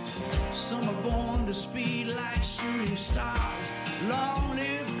 Some are born to speed like shooting stars. Long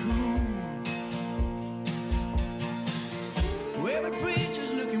live cool. Every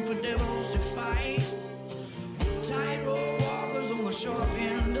preacher's looking for devils to fight. Tightrope walkers on the sharp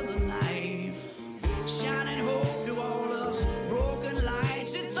end of the knife. Shining hope to all us broken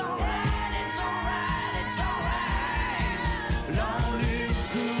lights. It's alright, it's alright, it's alright. Long live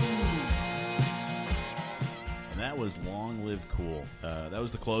cool. And that was Long Live Cool. That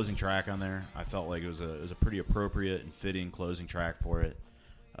was the closing track on there. I felt like it was a pretty appropriate and fitting closing track for it.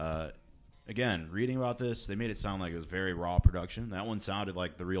 Again, reading about this, they made it sound like it was very raw production. That one sounded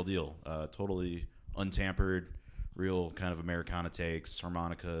like the real deal. Totally untampered, real kind of Americana takes,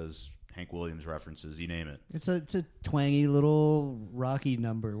 harmonicas, Hank Williams references, you name it. It's a twangy little rocky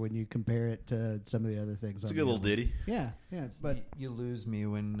number when you compare it to some of the other things. It's a good little ditty. Yeah, but you lose me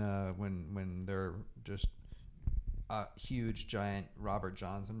when they're just huge, giant Robert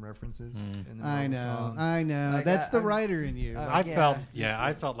Johnson references. In the middle of the song. I know. Like, That's the writer in you. I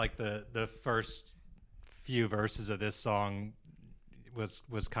felt like the first few verses of this song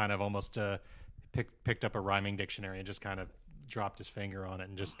was kind of almost picked up a rhyming dictionary and just kind of dropped his finger on it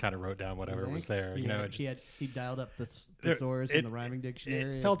and just kind of wrote down whatever was there. He dialed up the thesaurus in the rhyming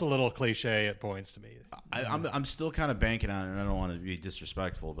dictionary. It felt a little cliche at points to me. I'm still kind of banking on it, and I don't want to be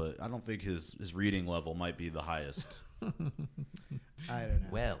disrespectful, but I don't think his reading level might be the highest. I don't know.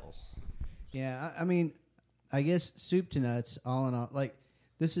 Well, yeah, I mean, I guess soup to nuts. All in all, like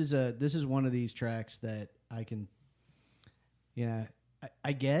this is one of these tracks that I can,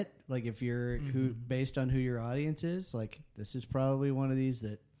 I get, like, if you're based on who your audience is, like, this is probably one of these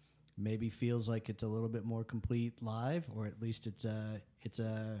that maybe feels like it's a little bit more complete live, or at least it's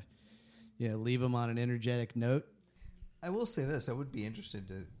leave them on an energetic note. I will say this: I would be interested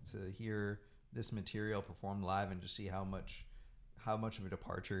to hear this material performed live and just see how much of a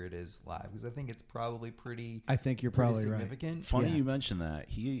departure it is live, because I think it's probably pretty. I think you're probably significant. Right. Funny you mentioned that.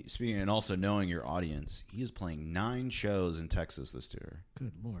 And also knowing your audience, he is playing 9 shows in Texas this tour.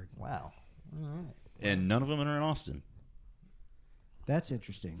 Good Lord! Wow. All right. And none of them are in Austin. That's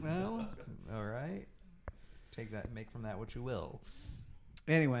interesting. Well, all right. Take that, make from that what you will.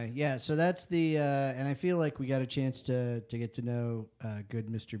 Anyway, yeah. So that's the, and I feel like we got a chance to get to know good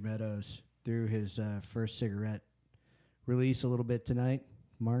Mr. Meadows through his first cigarette release a little bit tonight.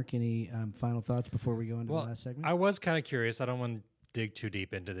 Mark, any final thoughts before we go into the last segment? I was kind of curious. I don't want to dig too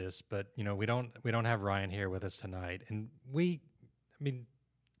deep into this, but we don't have Ryan here with us tonight, and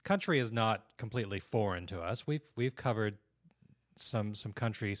country is not completely foreign to us. We've covered some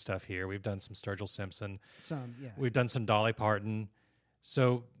country stuff here. We've done some Sturgill Simpson. We've done some Dolly Parton.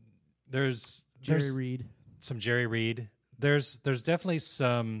 So there's Jerry Reed. Some Jerry Reed. There's definitely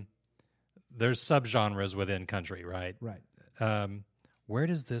there's subgenres within country, right? Right. Where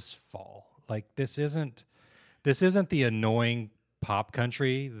does this fall? Like, this isn't the annoying pop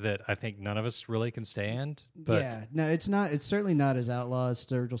country that I think none of us really can stand. But yeah, no, it's not. It's certainly not as outlaw as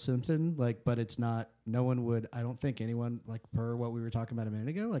Sturgill Simpson. Like, but it's not. No one would. I don't think anyone, like, per what we were talking about a minute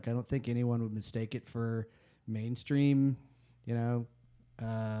ago. Like, I don't think anyone would mistake it for mainstream.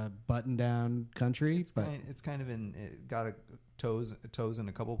 Button down country. It's kind of it got toes in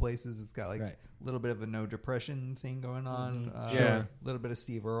a couple places. It's got like a little bit of a No Depression thing going on. Sure. A little bit of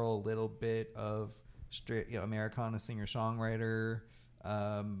Steve Earle, a little bit of straight Americana singer songwriter.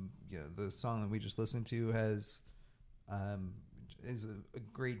 The song that we just listened to has is a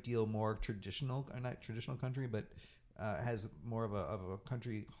great deal more traditional, not traditional country, but has more of a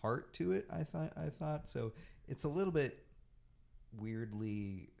country heart to it. I thought so. It's a little bit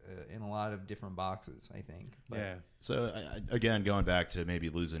weirdly in a lot of different boxes, I think. But yeah. So again, going back to maybe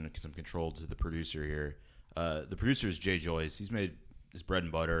losing some control to the producer here. The producer is Jay Joyce. He's made his bread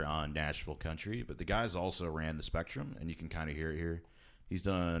and butter on Nashville country, but the guy's also ran the spectrum, and you can kind of hear it here. He's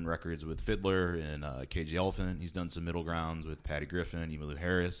done records with Fiddler and Cage the Elephant. He's done some middle grounds with Patty Griffin, Emmylou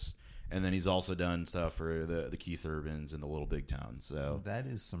Harris, and then he's also done stuff for the Keith Urbans and the Little Big Towns. So that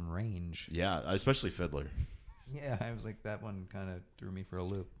is some range. Yeah, especially Fiddler. Yeah, I was like, that one kind of threw me for a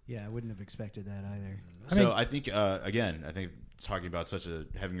loop. Yeah, I wouldn't have expected that either. So I think talking about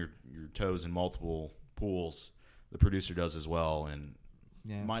having your toes in multiple pools, the producer does as well, and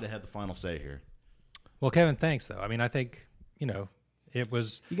might have had the final say here. Well, Kevin, thanks though. I mean, I think it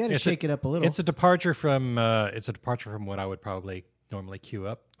was. You got to shake it up a little. It's a departure from what I would probably normally queue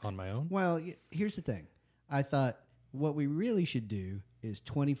up on my own. Well, here's the thing. I thought what we really should do is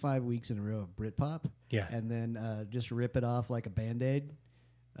 25 weeks in a row of Britpop. Yeah. And then just rip it off like a Band-Aid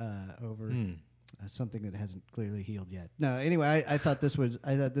over something that hasn't clearly healed yet. No, anyway, I thought this was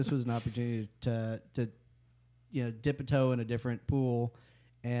an opportunity to dip a toe in a different pool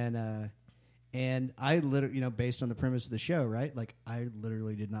and And I literally, based on the premise of the show, right? Like, I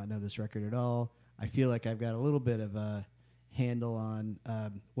literally did not know this record at all. I feel like I've got a little bit of a handle on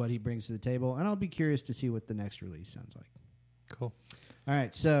what he brings to the table, and I'll be curious to see what the next release sounds like. Cool. All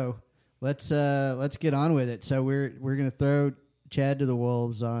right, so let's get on with it. So we're gonna throw Chad to the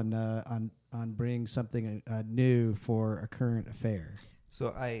wolves on bringing something new for a current affair.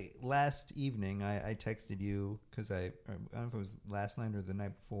 So last evening I texted you because I don't know if it was last night or the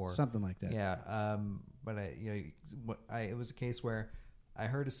night before, Something like that. Yeah. But it was a case where I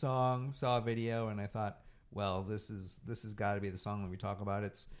heard a song, saw a video, and I thought, well, this has got to be the song that we talk about.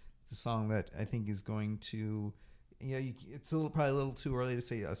 It's a song that I think is going to, it's probably a little too early to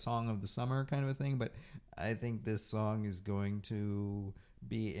say a song of the summer kind of a thing, but I think this song is going to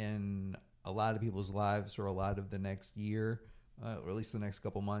be in a lot of people's lives for a lot of the next year. Or at least the next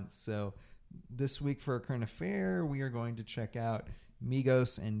couple months. So this week for a current affair, we are going to check out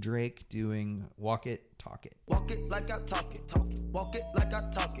Meadows and Drake doing Walk It, Talk It. Walk it like I talk it, talk it. Walk it like I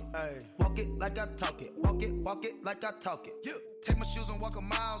talk it, ay. Walk it like I talk it, walk it like I talk it. Yeah. Take my shoes and walk a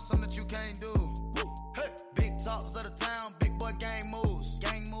mile, something that you can't do. Woo. Hey. Big talks of the town, big boy gang moves.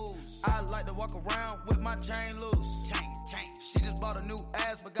 I like to walk around with my chain loose. Chain. She just bought a new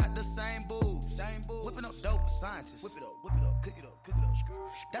ass, but got the same boobs. Whipping up dope scientists. Whip it up, cook it up.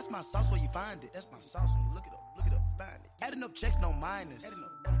 That's my sauce where you find it. That's my sauce when you look it up, find it. Adding up checks, no minus.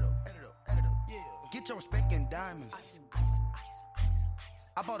 Add it up, yeah. Get your respect in diamonds. Ice.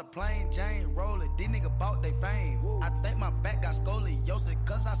 I bought a plain Jane, roll it. These niggas bought they fame. Woo. I think my back got scoliosis,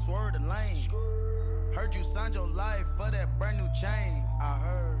 cause I swerved the lane. Heard you signed your life for that brand new chain. I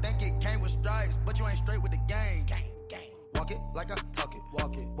heard. Think it came with stripes, but you ain't straight with the gang. Walk it like I talk it.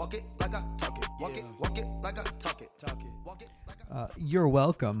 Walk it like I talk it. Walk it like I talk it. Walk it like I You're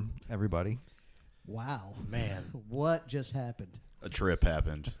welcome, everybody. Wow, Man. what just happened? A trip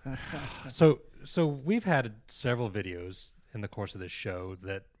happened. So we've had several videos in the course of this show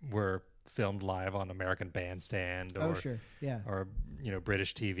that were filmed live on American Bandstand or Sure, yeah, or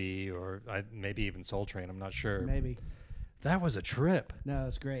British TV or maybe even Soul Train. I'm not sure. maybe. That was a trip. No, it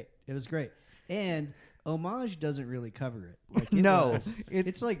was great, and Homage doesn't really cover it. Like, No,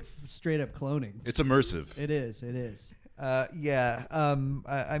 it's like straight up cloning. It's immersive. It is. Yeah.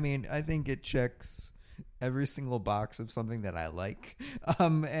 I mean, I think it checks every single box of something that I like.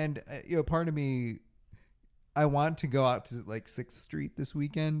 And part of me, I want to go out to like 6th Street this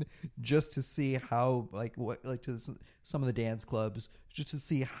weekend just to see how some of the dance clubs, just to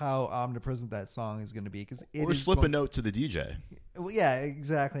see how omnipresent that song is going to be. Or slip a note to the DJ. Well, yeah,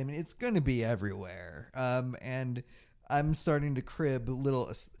 exactly. I mean, it's going to be everywhere. And I'm starting to crib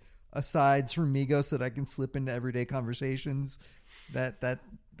little asides from Migos that I can slip into everyday conversations. That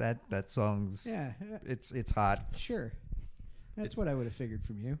song's it's hot. Sure, that's what I would have figured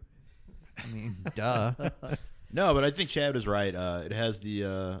from you. I mean, duh. No, but I think Chad is right. It has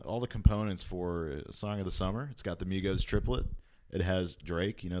the all the components for a song of the summer. It's got the Migos triplet. It has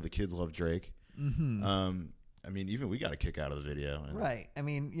Drake. The kids love Drake. Mm-hmm. I mean, even we got a kick out of the video. Right. I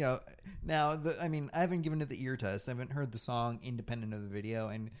mean, now, I haven't given it the ear test. I haven't heard the song independent of the video.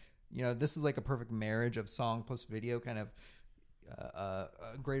 And, this is like a perfect marriage of song plus video, kind of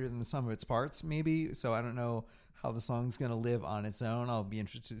greater than the sum of its parts, maybe. So I don't know how the song's going to live on its own. I'll be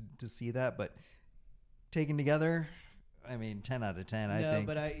interested to see that. But taken together, I mean, 10 out of 10, I think.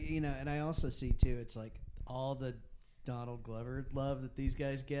 But and I also see, too, it's like all the Donald Glover love that these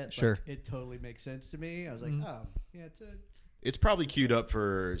guys get. Sure. Like, it totally makes sense to me. I was like, oh, yeah, it's probably queued up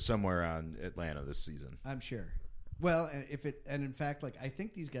for somewhere on Atlanta this season. I'm sure. Well, and in fact, like, I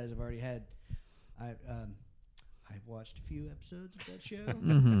think these guys have already had, I've watched a few episodes of that show,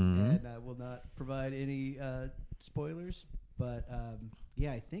 and I will not provide any spoilers, but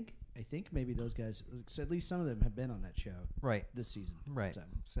yeah, I think maybe those guys, at least some of them, have been on that show right this season. Right.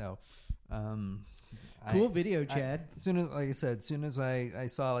 So cool video, Chad. As soon as I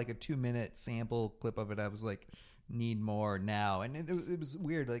saw like a 2-minute sample clip of it, I was like, need more now. And it was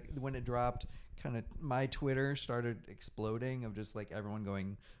weird. Like when it dropped, kind of my Twitter started exploding of just like everyone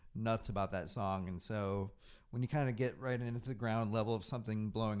going nuts about that song. And so when you kind of get right into the ground level of something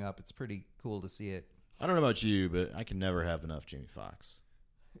blowing up, it's pretty cool to see it. I don't know about you, but I can never have enough Jamie Foxx.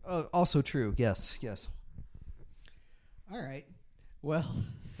 Also true. Yes. All right. Well,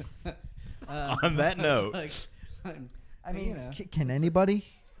 on that note, I mean, can anybody?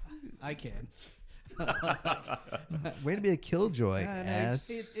 I can. Way to be a killjoy,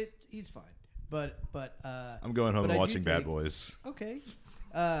 ass. He's fine. But I'm going home and watching Bad Boys. Okay.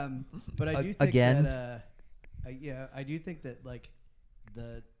 But I do think again. that I do think that like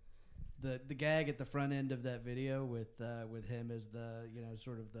the the gag at the front end of that video with him as the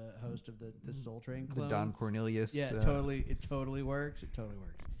sort of the host of the Soul Train clone. The Don Cornelius. Yeah, it totally works. It totally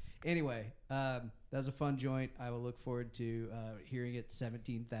works. Anyway, that was a fun joint. I will look forward to hearing it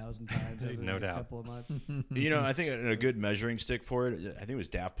 17,000 times over the No next doubt. couple of months. I think a good measuring stick for it, I think it was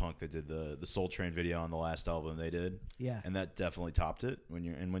Daft Punk that did the Soul Train video on the last album they did. Yeah. And that definitely topped it. When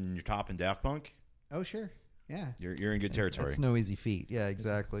you're topping Daft Punk, Oh, sure. Yeah. you're in good territory. That's no easy feat. Yeah,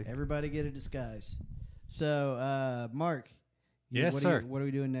 exactly. Everybody get a disguise. So, Mark. Yes, sir. What are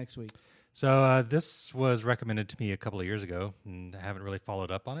we doing next week? So this was recommended to me a couple of years ago, and I haven't really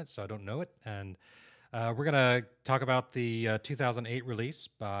followed up on it, so I don't know it. And we're going to talk about the 2008 release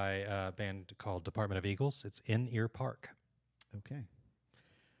by a band called Department of Eagles. It's In Ear Park. Okay.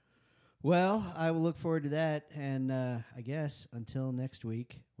 Well, I will look forward to that, and I guess until next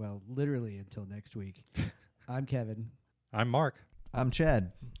week, well, literally until next week, I'm Kevin. I'm Mark. I'm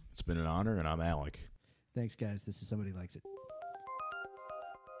Chad. It's been an honor, and I'm Alec. Thanks, guys. This is Somebody Likes It.